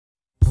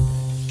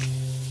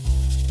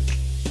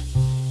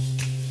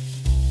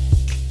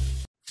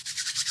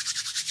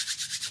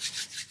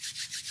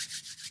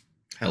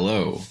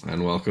Hello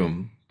and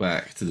welcome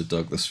back to the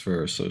Douglas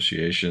Fir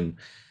Association.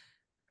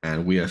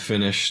 And we have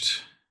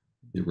finished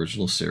the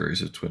original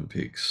series of Twin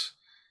Peaks.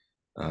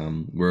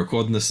 We're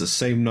recording this the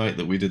same night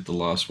that we did the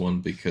last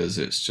one because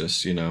it's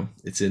just,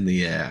 it's in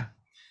the air,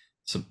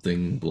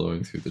 something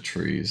blowing through the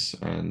trees.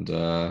 And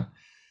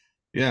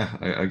yeah,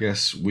 I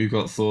guess we've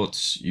got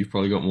thoughts. You've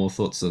probably got more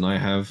thoughts than I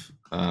have.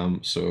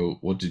 So,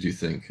 what did you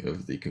think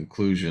of the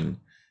conclusion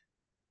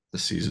to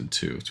season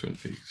two of Twin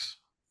Peaks?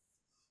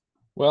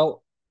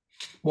 Well,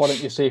 why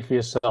don't you see for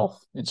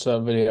yourself?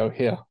 Insert video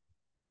here.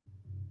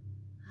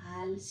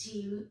 I'll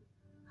see you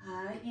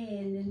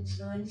in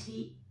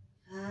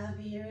 25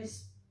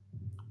 years.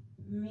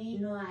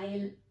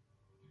 Meanwhile,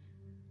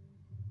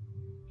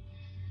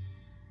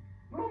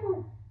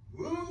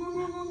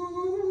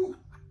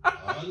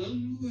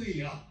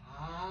 hallelujah,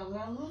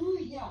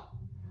 hallelujah.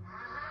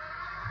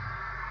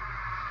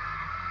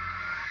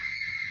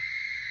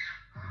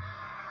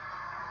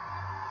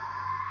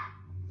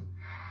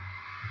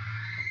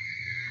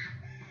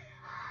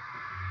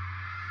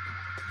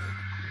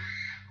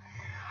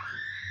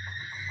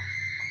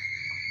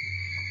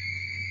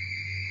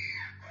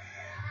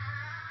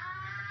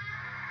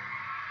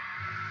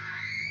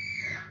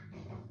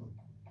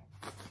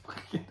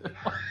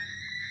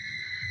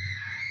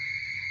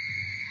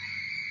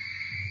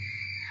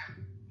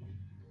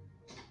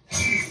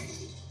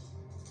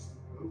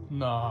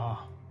 Nah.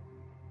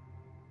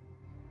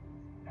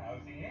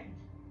 How's Andy?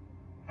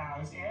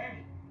 How's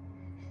Andy?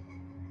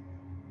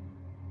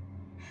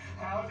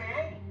 How's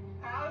Andy?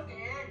 How's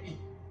Andy?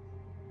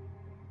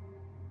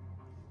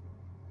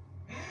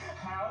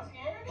 How's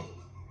Andy?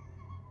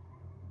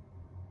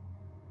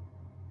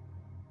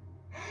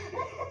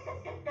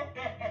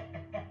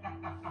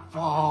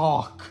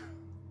 Fuck.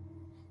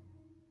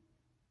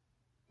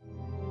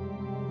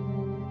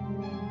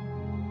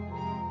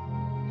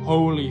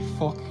 Holy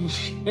fucking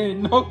shit,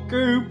 not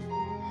Goop.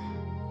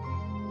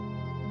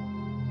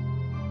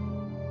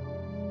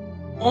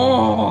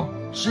 Oh,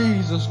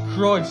 Jesus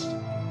Christ.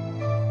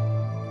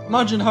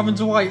 Imagine having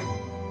to wait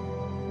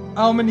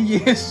how many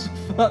years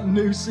for that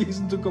new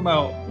season to come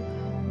out.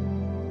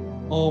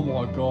 Oh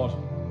my God.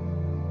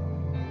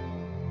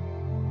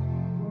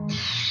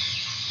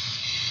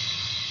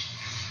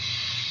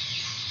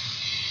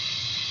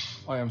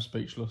 I am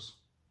speechless.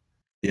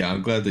 Yeah,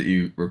 I'm glad that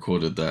you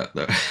recorded that.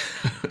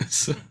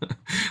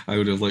 I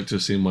would have liked to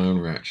have seen my own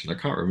reaction. I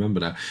can't remember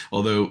now.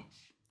 Although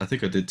I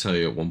think I did tell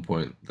you at one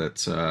point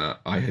that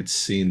I had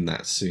seen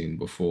that scene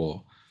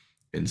before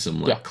in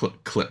some Yeah.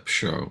 like clip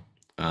show,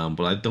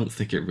 but I don't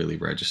think it really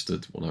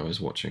registered when I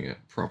was watching it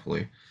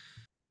properly.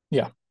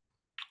 Yeah.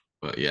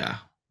 But yeah,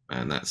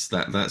 and that's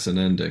an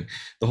ending.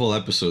 The whole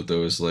episode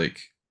though is like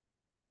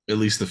at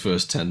least the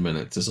first 10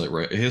 minutes is like,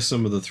 right, here's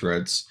some of the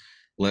threads.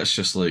 Let's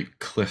just like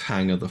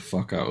cliffhanger the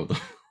fuck out of them.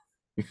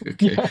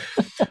 Okay. Yeah.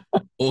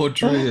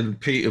 Audrey and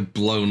Pete are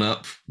blown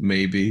up,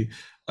 maybe.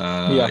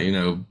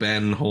 Yeah.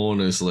 Ben Horn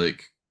is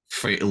like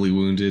fatally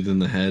wounded in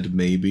the head,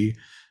 maybe.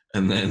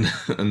 And then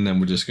and then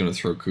we're just gonna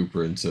throw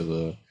Cooper into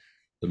the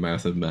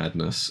mouth of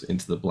madness,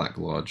 into the Black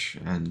Lodge,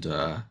 and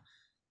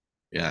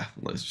yeah,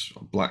 let's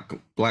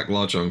Black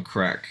Lodge on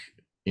crack.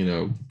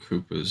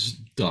 Cooper's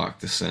dark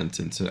descent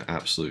into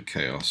absolute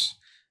chaos,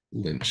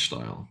 Lynch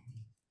style.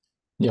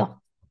 Yeah.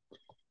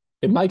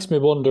 It makes me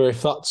wonder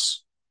if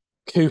that's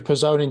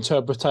Cooper's own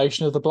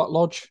interpretation of the Black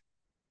Lodge,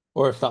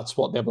 or if that's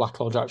what the Black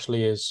Lodge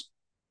actually is.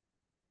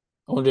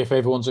 I wonder if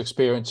everyone's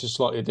experience is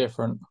slightly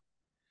different.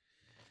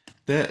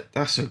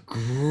 That's a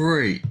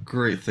great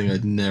thing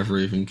I'd never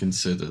even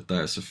considered.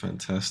 That's a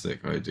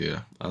fantastic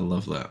idea. I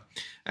love that.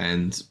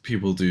 And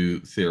people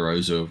do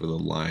theorize over the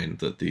line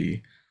that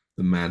the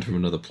man from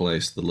another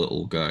place, the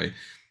little guy,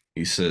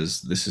 he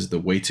says this is the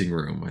waiting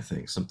room, I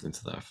think, something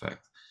to that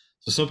effect.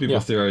 So some people Yeah.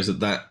 theorize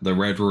that the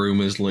red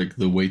room is like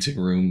the waiting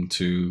room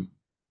to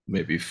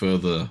maybe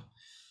further,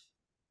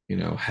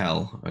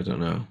 hell. I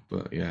don't know,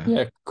 but yeah.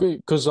 Yeah,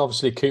 because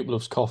obviously Coop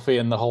loves coffee,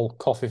 and the whole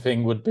coffee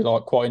thing would be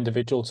like quite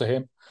individual to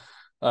him.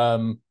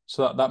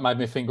 So that made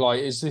me think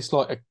like, is this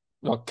like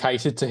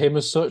catered to him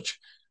as such?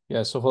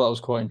 Yeah, so I thought that was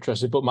quite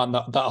interesting. But man,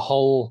 that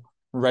whole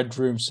red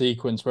room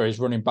sequence where he's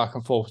running back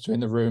and forth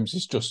between the rooms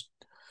is just,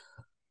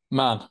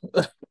 man,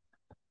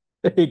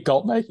 it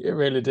got me. It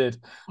really did.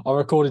 I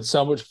recorded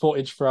so much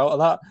footage throughout of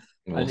that,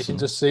 and you can Awesome.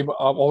 just see.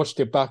 I watched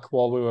it back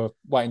while we were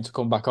waiting to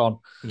come back on,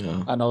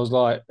 Yeah. and I was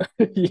like,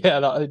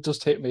 yeah, it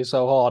just hit me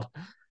so hard.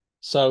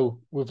 So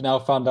we've now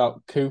found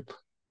out Coop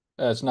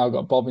has now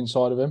got Bob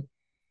inside of him,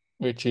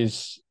 which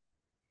is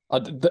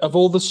of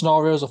all the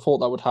scenarios I thought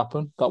that would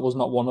happen, that was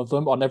not one of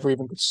them. I never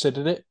even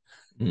considered it.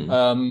 Mm.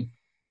 Um,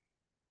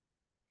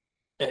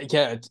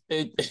 yeah,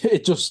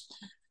 it just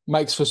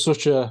makes for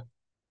such a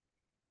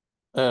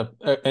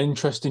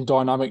interesting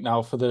dynamic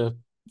now for the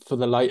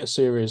later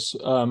series.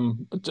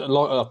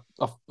 Like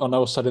I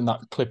know I said in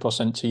that clip I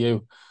sent to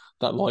you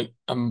that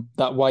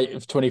that wait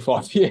of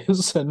 25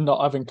 years and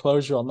not having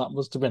closure on that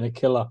must have been a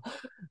killer.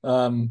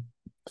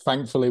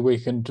 Thankfully we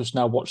can just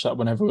now watch that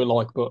whenever we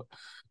like, but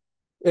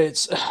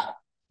it's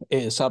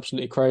it's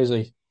absolutely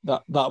crazy.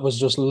 that was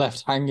just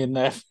left hanging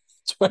there for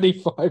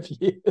 25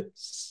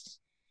 years.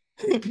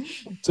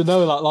 To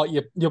know that, like,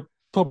 you're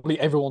probably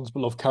everyone's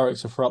beloved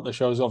character throughout the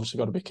show has obviously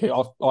got to be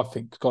Cooper. I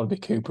think it's got to be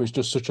Cooper. He's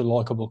just such a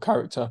likable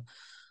character,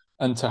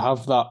 and to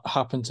have that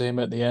happen to him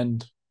at the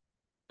end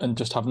and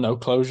just have no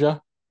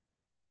closure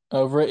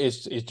over it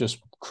is just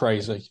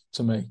crazy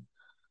to me.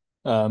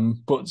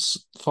 But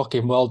it's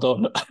fucking well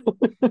done.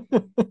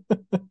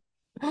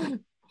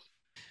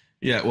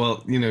 Yeah,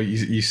 well,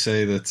 you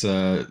say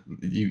that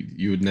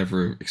you would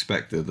never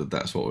expected that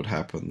that's what would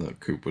happen,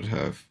 that Coop would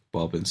have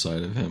Bob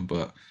inside of him,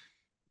 but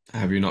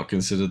have you not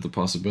considered the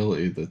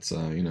possibility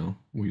that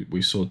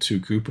we saw two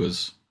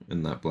Coopers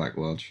in that Black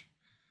Lodge?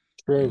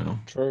 You True, know,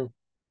 true.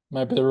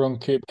 Maybe the wrong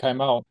Coop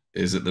came out.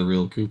 is it the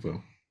real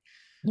Cooper?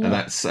 And Yeah,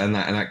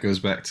 that goes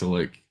back to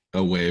like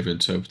a way of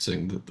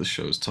interpreting the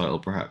show's title,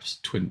 perhaps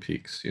Twin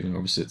Peaks.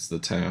 Obviously it's the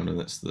town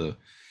and it's the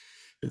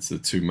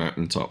two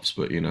mountaintops,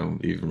 but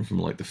even from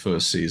like the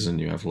first season,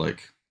 you have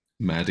like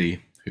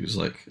Maddie, who's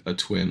like a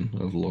twin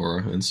of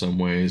Laura in some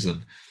ways,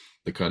 and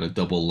the kind of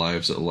double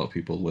lives that a lot of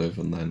people live,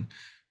 and then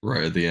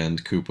right at the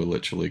end, Cooper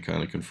literally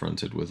kind of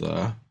confronted with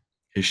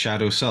his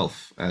shadow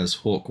self, as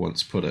Hawk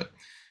once put it.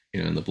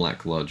 In the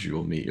Black Lodge, you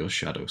will meet your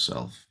shadow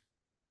self.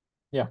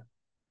 yeah.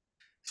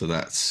 So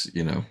that's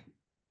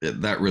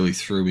that really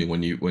threw me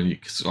when you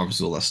because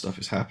obviously all that stuff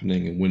is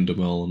happening in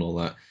Windermere and all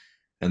that,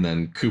 and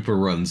then Cooper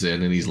runs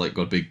in and he's like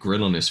got a big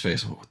grin on his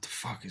face. Oh, what the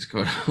fuck is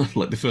going on?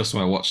 Like the first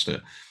time I watched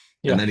it,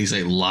 Yeah. and then he's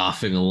like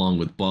laughing along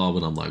with Bob,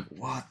 and I'm like,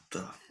 what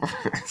the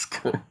fuck is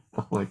going on?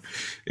 I'm like,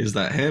 is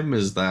that him?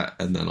 Is that?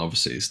 And then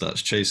obviously he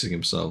starts chasing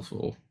himself,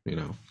 or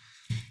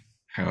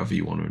however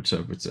you want to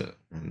interpret it,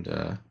 and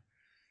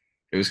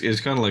it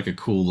was kind of like a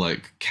cool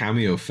like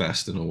cameo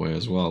fest in a way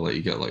as well. Like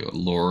you get like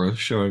Laura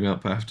showing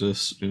up after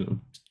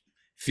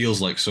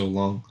feels like so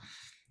long,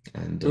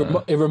 and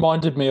It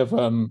reminded me of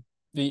the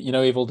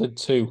Evil Dead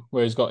 2,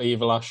 where he's got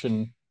Evil Ash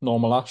and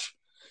Normal Ash.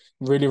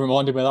 Really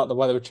reminded me of that, the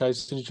way they were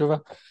chasing each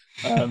other.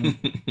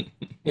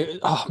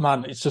 Oh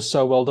man, it's just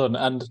so well done.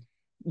 And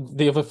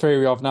the other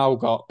theory I've now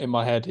got in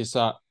my head is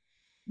that,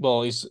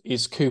 well,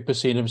 is Cooper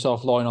seeing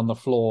himself lying on the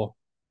floor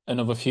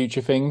another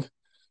future thing?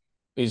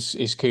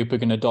 Is Cooper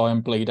going to die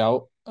and bleed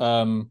out?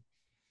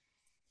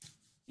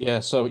 Yeah,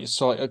 so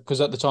it's like, because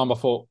at the time I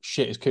thought,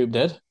 shit, is Coop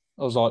dead?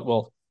 I was like,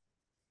 well,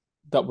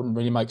 that wouldn't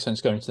really make sense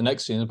going to the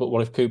next season. But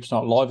what if Coop's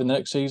not live in the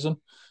next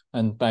season,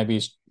 and maybe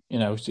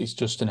he's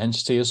just an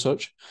entity as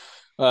such?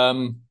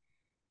 So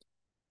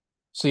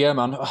yeah,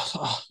 man,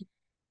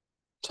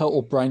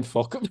 total brain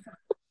fuck.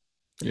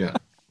 yeah.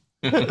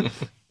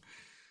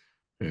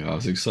 Yeah, I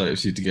was excited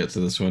for you to get to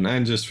this one,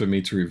 and just for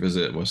me to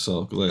revisit it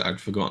myself, because I'd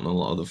forgotten a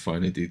lot of the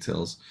finer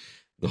details.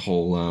 The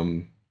whole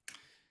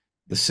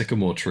the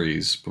sycamore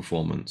trees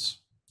performance,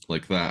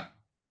 like that,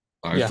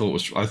 Yeah.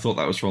 I thought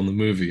that was from the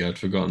movie. I'd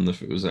forgotten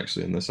if it was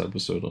actually in this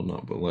episode or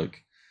not. But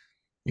like,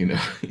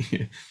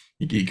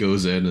 he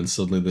goes in and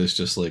suddenly there's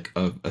just like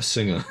a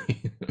singer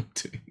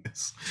doing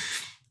this,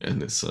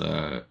 and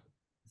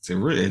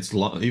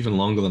even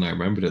longer than I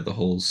remembered it. The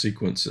whole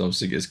sequence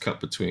obviously gets cut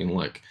between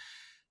like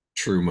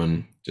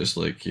Truman just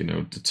like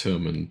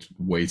determined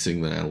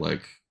waiting there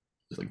like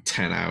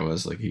 10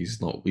 hours, like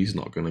he's not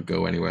going to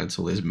go anywhere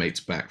until his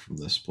mate's back from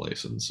this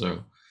place. And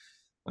so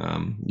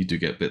you do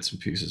get bits and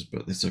pieces,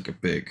 but it's like a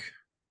big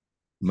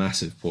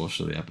massive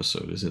portion of the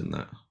episode is in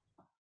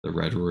the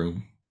red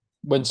room.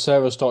 When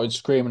Sarah started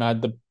screaming, I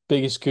had the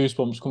biggest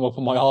goosebumps come up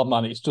on my arm,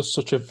 man. It's just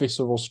such a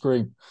visceral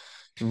scream.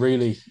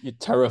 Really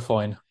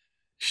terrifying.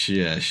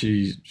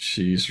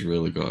 She's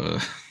really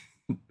got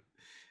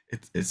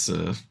it's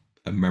a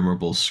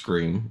memorable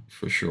scream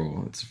for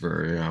sure. It's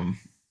very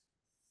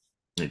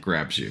it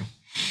grabs you.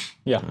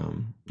 Yeah.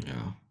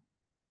 Yeah.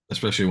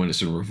 Especially when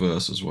it's in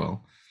reverse as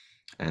well.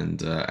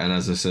 And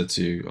as I said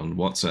to you on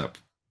WhatsApp,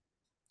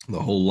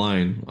 the whole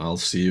line, I'll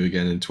see you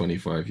again in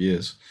 25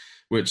 years,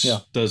 which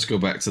does go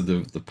back to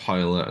the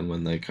pilot and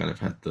when they kind of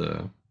had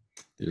the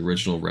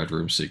original Red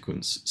Room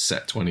sequence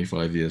set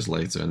 25 years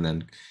later, and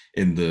then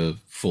in the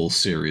full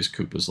series,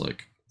 Cooper's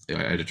like,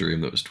 I had a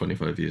dream that was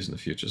 25 years in the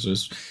future. So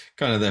it's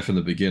kind of there from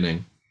the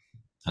beginning,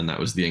 and that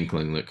was the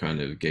inkling that kind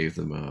of gave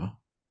them a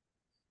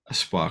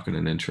spark and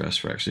an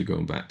interest for actually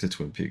going back to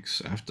Twin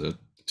Peaks after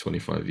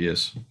 25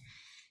 years.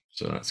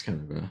 So that's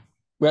kind of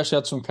We actually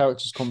had some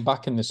characters come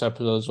back in this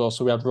episode as well.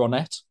 So we had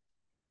Ronette,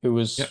 who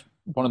was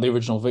one of the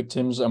original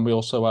victims, and we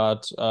also had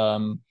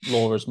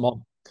Laura's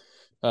mom.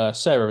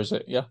 Sarah, is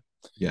it? Yeah.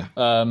 Yeah.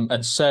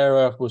 And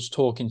Sarah was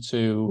talking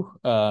to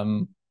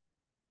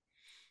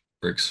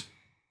Briggs.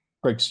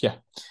 Yeah.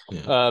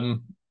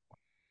 And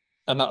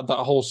that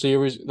whole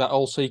series, that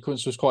whole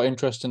sequence was quite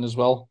interesting as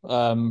well.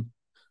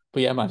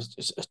 But yeah, man,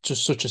 it's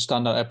just such a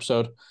standout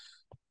episode.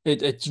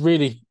 It's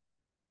really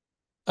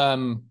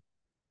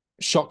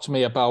shocked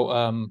me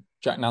about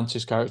Jack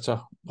Nance's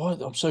character. Why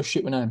I'm so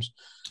shit with names.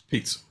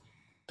 Pete,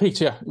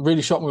 yeah,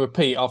 really shocked me with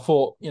Pete. I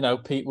thought,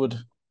 Pete would,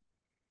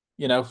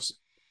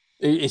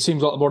 it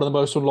seems like one of the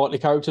most unlikely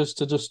characters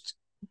to just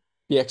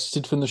be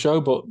exited from the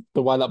show, but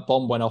the way that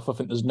bomb went off, I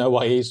think there's no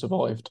way he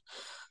survived.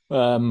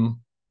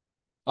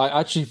 I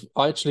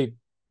actually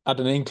had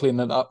an inkling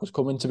that that was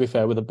coming. To be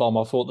fair, with the bomb,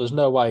 I thought there's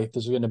no way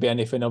there's going to be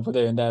anything over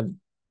there and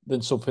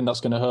than something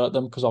that's going to hurt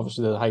them because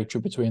obviously there's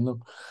hatred between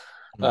them.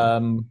 Mm.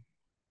 Um,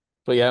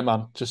 but yeah,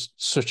 man, just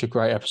such a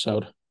great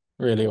episode,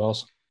 really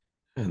was.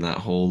 And that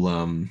whole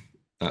the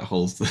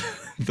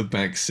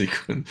bank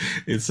sequence,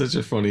 it's such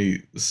a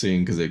funny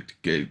scene because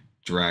it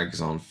drags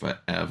on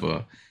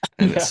forever,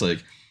 and Yeah, it's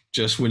like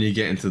just when you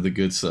get into the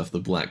good stuff, the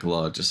Black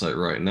Lodge, just like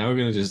right now we're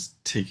gonna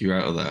just take you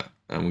out of that,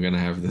 and we're gonna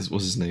have this,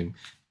 what's his name,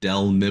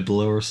 Del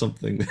Nibbler or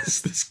something.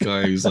 This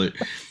guy who's like,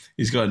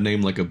 he's got a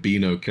name like a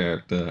Beano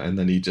character, and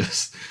then he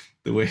just,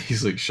 the way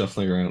he's like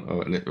shuffling around.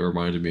 Oh, and it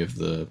reminded me of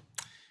the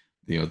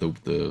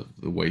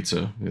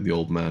waiter, the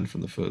old man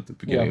from the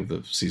beginning yeah. of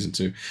the season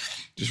two,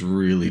 just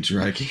really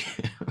dragging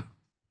it,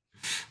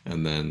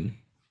 and then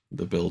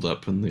the build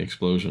up and the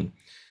explosion.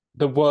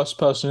 The worst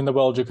person in the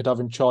world you could have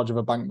in charge of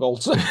a bank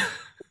vault.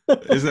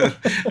 Is that?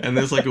 And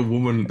there's like a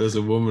woman. There's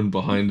a woman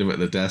behind him at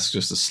the desk,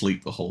 just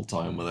asleep the whole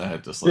time with her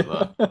head just like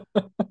that.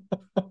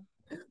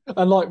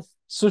 And like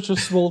such a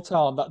small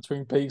town that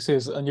Twin Peaks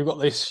is, and you've got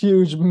this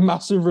huge,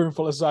 massive room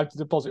full of safety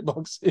deposit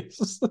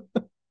boxes.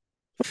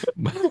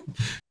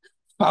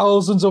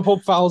 Thousands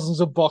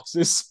of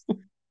boxes.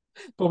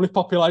 Probably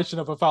population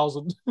of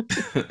 1,000.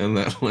 And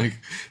that like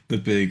the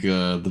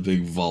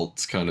big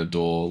vault kind of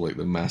door, like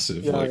the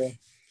massive Yeah, like yeah.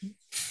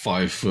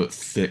 5 foot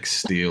thick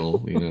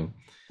steel.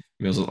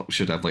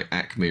 Should have like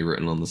Acme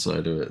written on the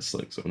side of it. It's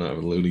like something out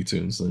of a Looney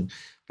Tunes thing.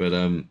 But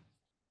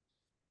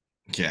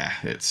yeah,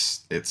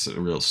 it's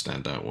a real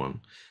standout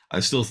one.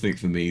 I still think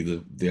for me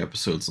the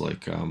episodes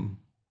like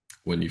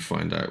when you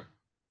find out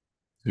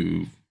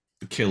who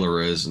the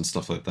killer is and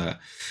stuff like that,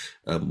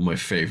 my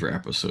favorite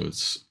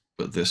episodes.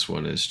 But this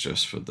one is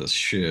just for the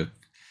sheer,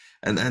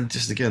 and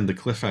just again the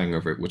cliffhanger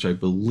of it, which I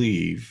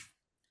believe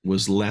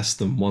was less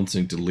than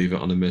wanting to leave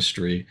it on a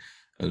mystery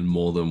and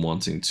more than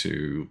wanting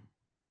to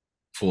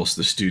force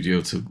the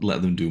studio to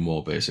let them do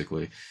more,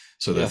 basically.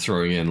 So they're Yeah.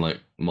 throwing in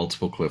like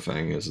multiple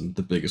cliffhangers, and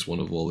the biggest one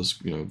of all is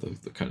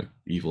the kind of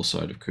evil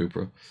side of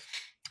Cooper,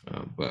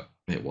 but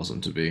it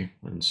wasn't to be,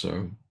 and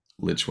so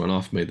Lynch went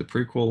off, made the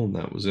prequel, and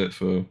that was it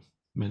for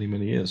many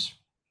years.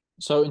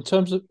 So in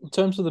terms of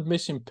the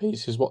missing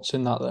pieces, what's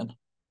in that then?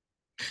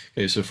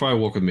 Okay, so Fire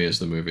Walk with Me is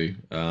the movie,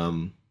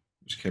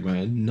 which came out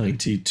in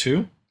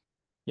 '92.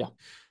 Yeah.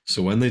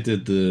 So when they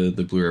did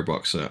the Blu-ray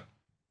box set,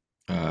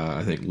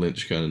 I think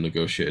Lynch kind of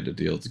negotiated a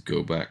deal to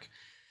go back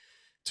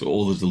to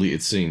all the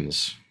deleted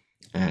scenes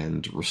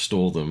and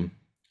restore them,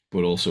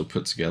 but also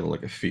put together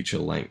like a feature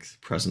length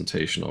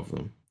presentation of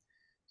them.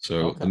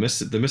 So Okay.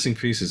 the missing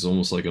piece is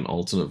almost like an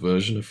alternate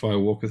version of Fire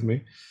Walk with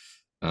Me.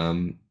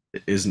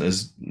 It isn't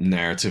as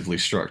narratively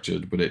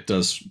structured, but it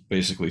does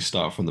basically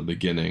start from the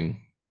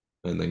beginning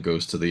and then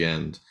goes to the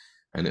end.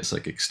 And it's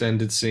like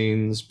extended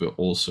scenes, but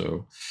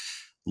also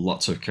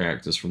lots of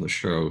characters from the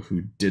show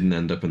who didn't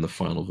end up in the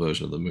final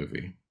version of the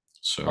movie.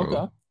 So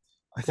Okay.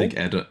 I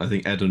Cool.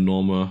 think Ed and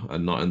Norma are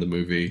not in the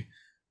movie,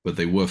 but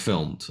they were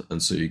filmed,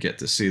 and so you get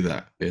to see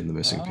that in the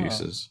missing Ah.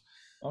 pieces.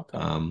 Okay.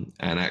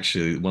 And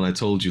actually, when I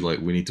told you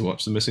like we need to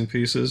watch the missing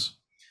pieces,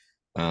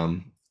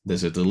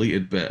 there's a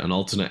deleted bit, an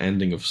alternate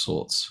ending of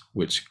sorts,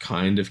 which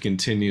kind of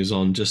continues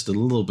on just a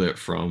little bit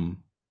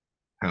from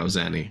How's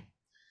Annie.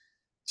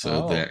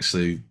 So they Oh.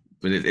 actually,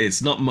 but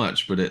it's not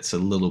much, but it's a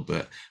little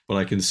bit. But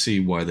I can see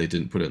why they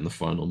didn't put it in the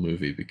final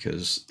movie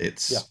because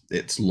Yeah.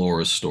 it's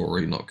Laura's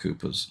story, not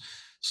Cooper's. Yeah.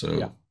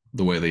 So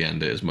the way they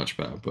end it is much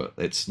better. But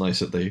it's nice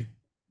that they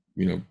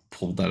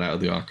pulled that out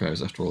of the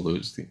archives after all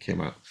those. I think it came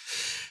out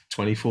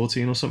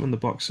 2014 or something, the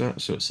box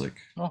set. So it's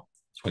like Oh.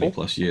 20 Cool.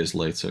 plus years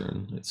later,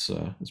 and it's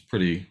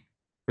pretty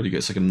good.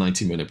 It's like a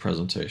 90-minute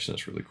presentation.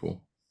 It's really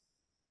cool.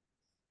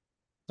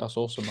 That's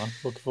awesome, man.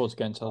 Looking forward to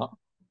getting to that.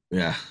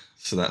 Yeah.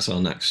 So that's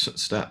our next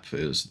step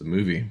is the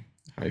movie.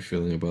 How are you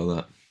feeling about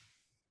that?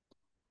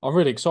 I'm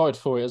really excited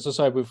for it. As I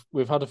say,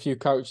 we've had a few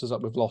characters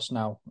that we've lost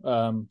now,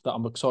 that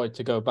I'm excited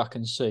to go back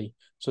and see,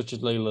 such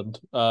as Leland.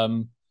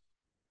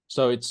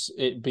 So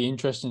it'd be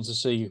interesting to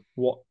see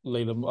what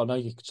Leland. I know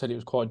you said it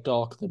was quite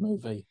dark, the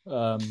movie.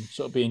 So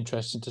it'd be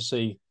interesting to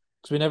see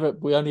because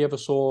we only ever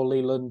saw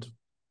Leland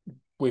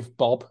with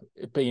Bob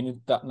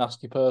being that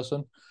nasty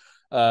person.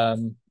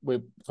 We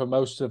for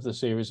most of the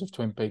series of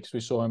Twin Peaks, we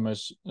saw him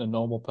as a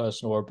normal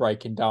person or a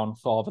breaking down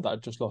father that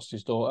had just lost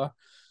his daughter.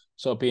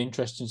 So it'd be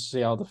interesting to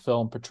see how the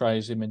film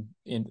portrays him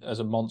in as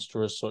a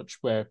monster as such,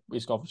 where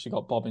he's obviously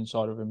got Bob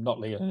inside of him, not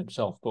Leland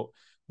himself, but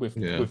with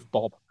Yeah. with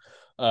Bob,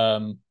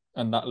 and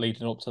that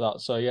leading up to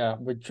that. So yeah,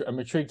 I'm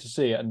intrigued to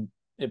see it, and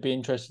it'd be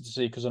interesting to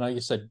see because I know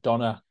you said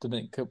Donna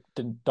didn't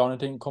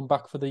come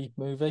back for the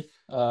movie.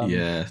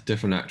 Yeah,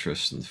 different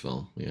actress in the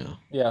film. Yeah.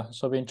 Yeah,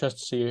 so I'd be interested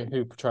to see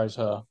who portrays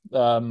her.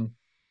 But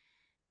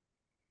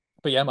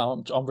yeah,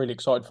 man, I'm really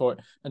excited for it,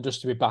 and just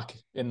to be back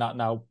in that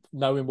now,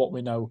 knowing what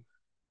we know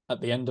at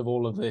the end of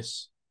all of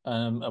this,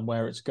 and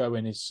where it's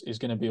going is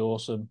going to be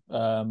awesome.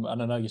 And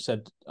I know you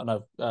said I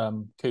know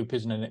Coop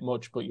isn't in it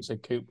much, but you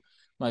said Coop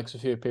makes a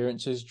few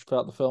appearances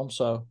throughout the film,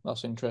 so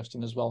that's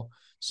interesting as well.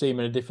 See him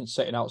in a different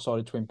setting outside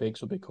of Twin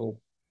Peaks would be cool.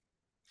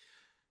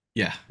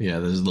 Yeah, yeah.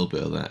 There's a little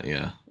bit of that.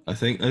 Yeah, I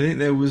think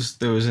there was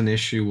an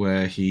issue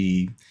where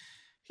he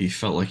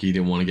felt like he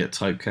didn't want to get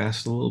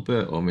typecast a little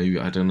bit, or maybe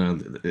I don't know.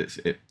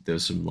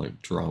 There's some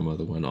like drama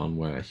that went on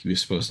where he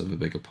was supposed to have a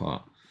bigger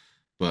part,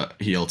 but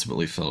he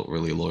ultimately felt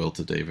really loyal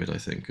to David, I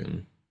think,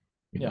 and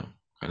you Yeah, know,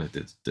 kind of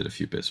did a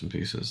few bits and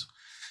pieces.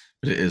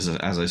 But it is,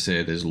 as I say,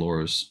 it is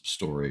Laura's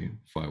story,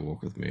 Fire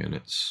Walk with Me, and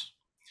it's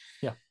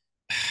yeah,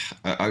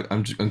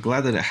 I'm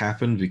glad that it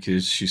happened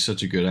because she's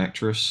such a good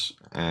actress,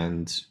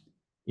 and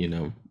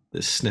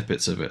there's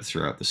snippets of it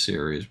throughout the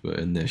series, but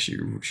in this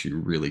she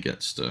really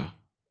gets to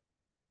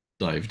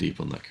dive deep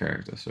on that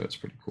character, so it's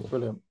pretty cool.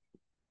 brilliant.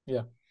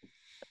 Yeah.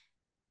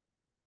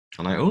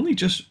 And I only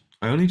just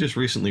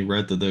recently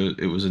read that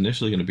it was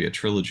initially going to be a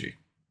trilogy,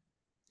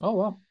 Oh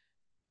wow.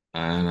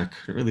 and I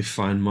couldn't really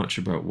find much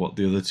about what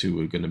the other two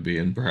were going to be,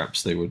 and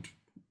perhaps they would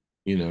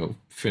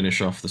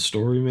finish off the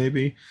story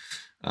maybe.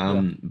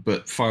 Yeah.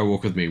 But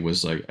Firewalk with Me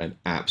was like an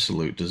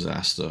absolute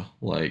disaster.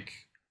 Like,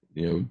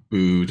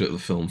 booed at the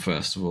film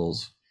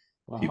festivals.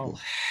 People Wow.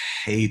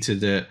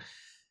 hated it.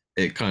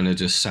 It kind of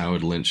just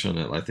soured Lynch on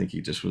it. I think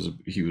he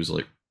was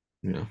like,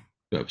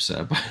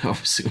 upset by it.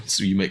 Obviously, once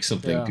you make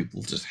something, Yeah.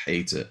 people just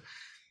hate it.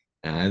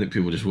 And I think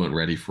people just weren't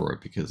ready for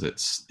it because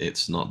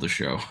it's not the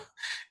show.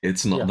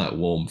 It's not Yeah. that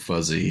warm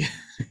fuzzy.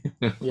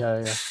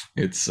 Yeah. Yeah.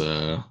 It's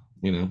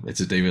it's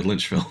a David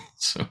Lynch film.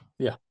 So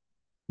Yeah.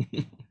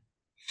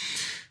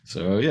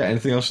 So yeah,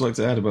 anything else you'd like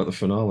to add about the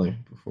finale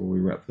before we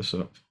wrap this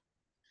up?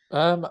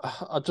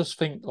 I just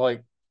think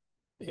like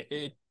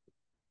it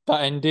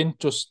that ending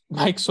just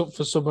makes up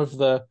for some of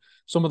the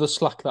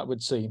slack that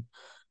we'd seen.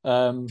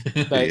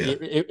 They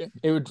Yeah,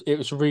 it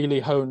was really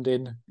honed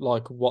in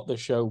like what the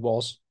show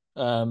was,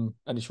 and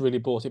it's really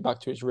brought it back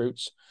to its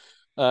roots.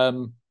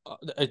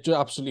 It's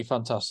absolutely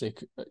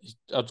fantastic.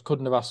 I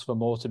couldn't have asked for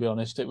more, to be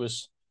honest. It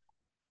was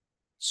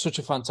such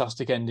a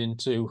fantastic ending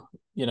to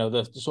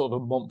the sort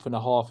of a month and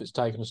a half it's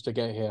taken us to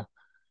get here.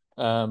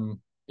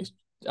 It's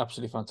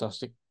absolutely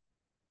fantastic.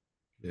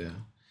 yeah.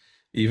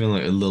 Even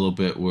like a little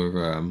bit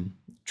where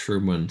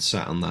Truman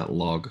sat on that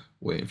log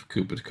waiting for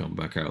Cooper to come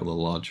back out of the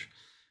lodge,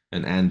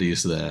 and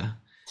Andy's there.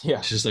 Yeah.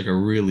 It's just like a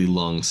really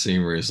long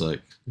scene where he's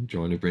like, "Do you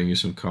want to bring you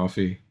some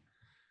coffee?"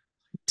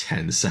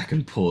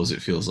 10-second pause.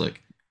 It feels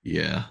like,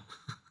 yeah.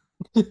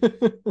 Do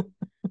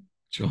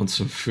you want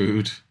some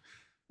food?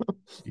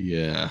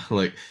 Yeah.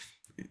 Like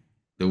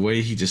the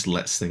way he just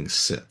lets things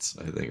sit,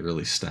 I think,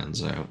 really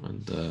stands out.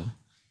 And Do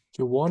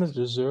you want a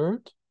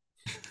dessert?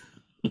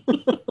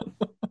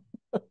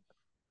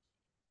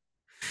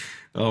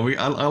 Oh,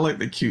 I like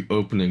the cute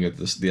opening of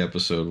the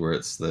episode where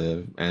it's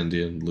the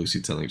Andy and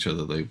Lucy telling each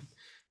other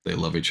they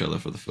love each other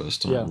for the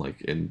first time, Yeah,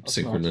 like in that's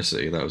nice.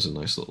 synchronicity. That was a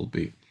nice little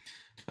beat.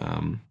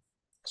 Um,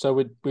 So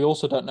we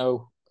also don't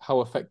know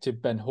how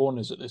effective Ben Horn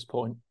is at this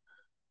point.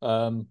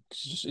 'Cause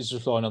he's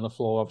just lying on the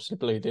floor, obviously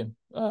bleeding,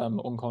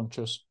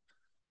 unconscious.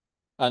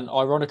 And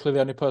ironically, the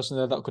only person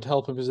there that could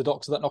help him is the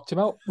doctor that knocked him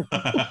out.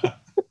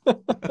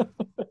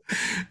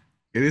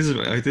 it is.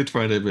 I did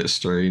find it a bit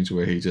strange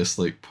where he just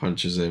like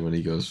punches him and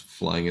he goes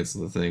flying into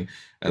the thing,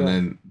 and Yeah,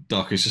 then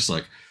Doc is just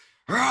like,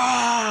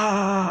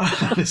 "Rah!"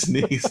 on his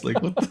knees,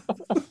 like what?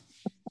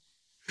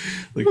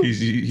 Like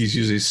he's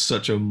usually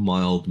such a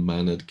mild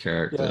mannered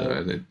character,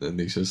 yeah, and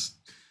he's just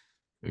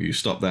you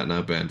stop that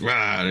now, Ben.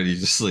 Rah! And he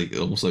just like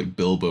almost like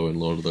Bilbo in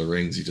Lord of the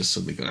Rings. He just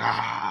suddenly goes,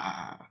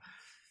 ah,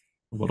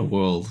 what a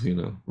world.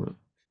 But,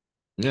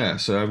 yeah,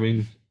 so I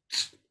mean,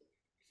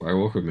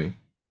 Firewalk with Me.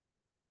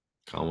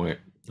 Can't wait.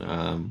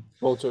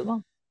 well to it,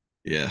 man.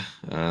 Yeah.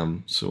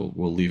 So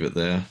we'll leave it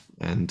there.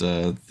 And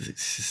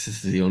this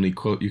is the only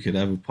quote you could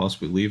ever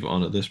possibly leave it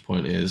on at this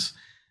point is,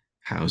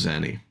 "How's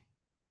Annie?"